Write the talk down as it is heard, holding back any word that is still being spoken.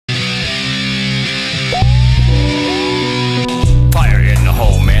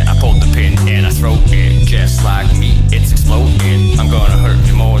just like me, it's exploding. I'm gonna hurt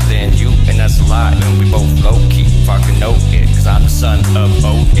you more than you, and that's a lie. And we both low-key fucking know it, cause I'm the son of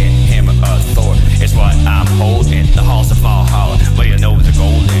Odin, hammer of Thor, it's what I'm holding. The halls of Valhalla, where you know the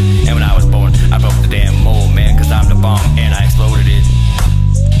golden. And when I was born, I broke the damn mold, man, cause I'm the bomb, and I exploded it.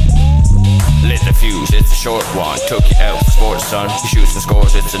 Lit the fuse, it's a short one. Took you out for sports, son. You shoot some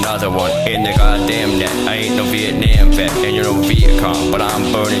scores, it's another one. In the goddamn net, I ain't no Vietnam vet, and you're no Vietcong, but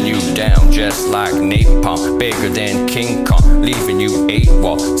I'm burning you down just like napalm. Bigger than King Kong, leaving you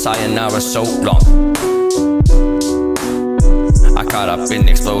 8-wall. Sayonara so long. I caught up in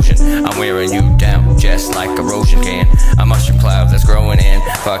the explosion, I'm wearing you down just like erosion can. A mushroom cloud that's growing in,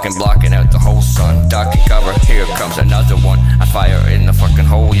 fucking blocking out the whole sun. Duck and cover, here comes another one. I fire in the fucking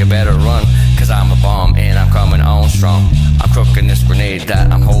hole, you better run, cause I'm a bomb and I'm coming on strong. I'm crooking this grenade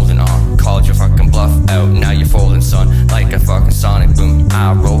that I'm holding on. Called your fucking bluff out, now you're folding, son. Like a fucking sonic boom,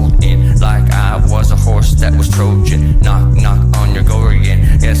 I rolled in like I was a horse that was Trojan. Knock, knock on your door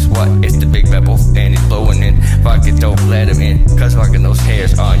again. Guess what? It's the big bad wolf and he's blowing in. Fuck it, don't let him in, cause fucking those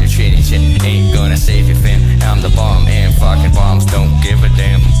hairs on your chinny chin ain't gonna save you, fam. I'm the bomb and fucking bombs don't give a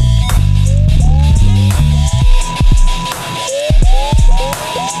damn.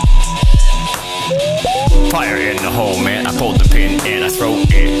 Fire in the hole, man, I pulled the pin and I throw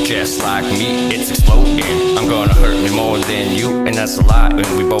it just like me, it's exploding. I'm gonna hurt me more than you, and that's a lie,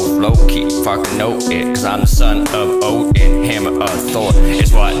 and we both low-key fucking know it, cause I'm the son of Odin, hammer of Thor,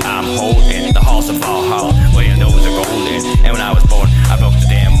 it's what I'm holding. The halls of Valhalla, where you know the golden. And when I was born, I broke the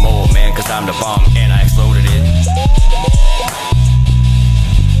damn mold, man, cause I'm the bomb and I exploded it.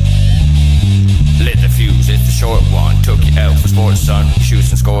 Lit the fuse, it's a short one. Took you out for sports, son. You shoot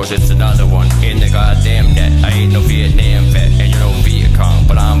some scores, it's another one. In the goddamn net, I ain't no Vietnam vet, and you're no Vietcong,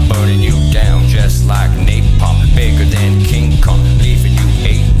 but I'm burning you down just like napalm. Bigger than King Kong, leaving you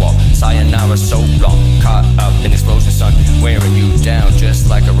 8-wall. Sayonara so long, caught up in explosion, son. Wearing you down just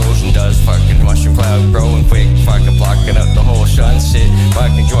like erosion does. Fucking mushroom cloud growing quick, fucking blocking up the whole sunset.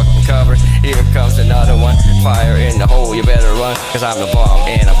 Fucking duck and cover, here comes another one. Fire in the hole, you better run, cause I'm the bomb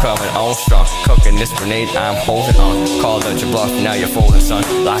and I'm coming on strong. Cooking this grenade, I'm holding on. Called out your bluff, now you're folding, son.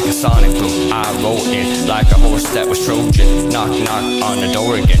 Like a sonic boom, I roll in like a horse that was Trojan. Knock, knock on the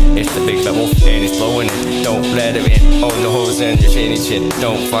door again. It's the big bad wolf and he's blowing in. Don't let him in. Oh, the holes in your chinny chin.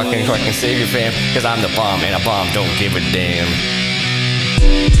 Don't fucking save your fam, cause I'm the bomb and a bomb don't give a damn.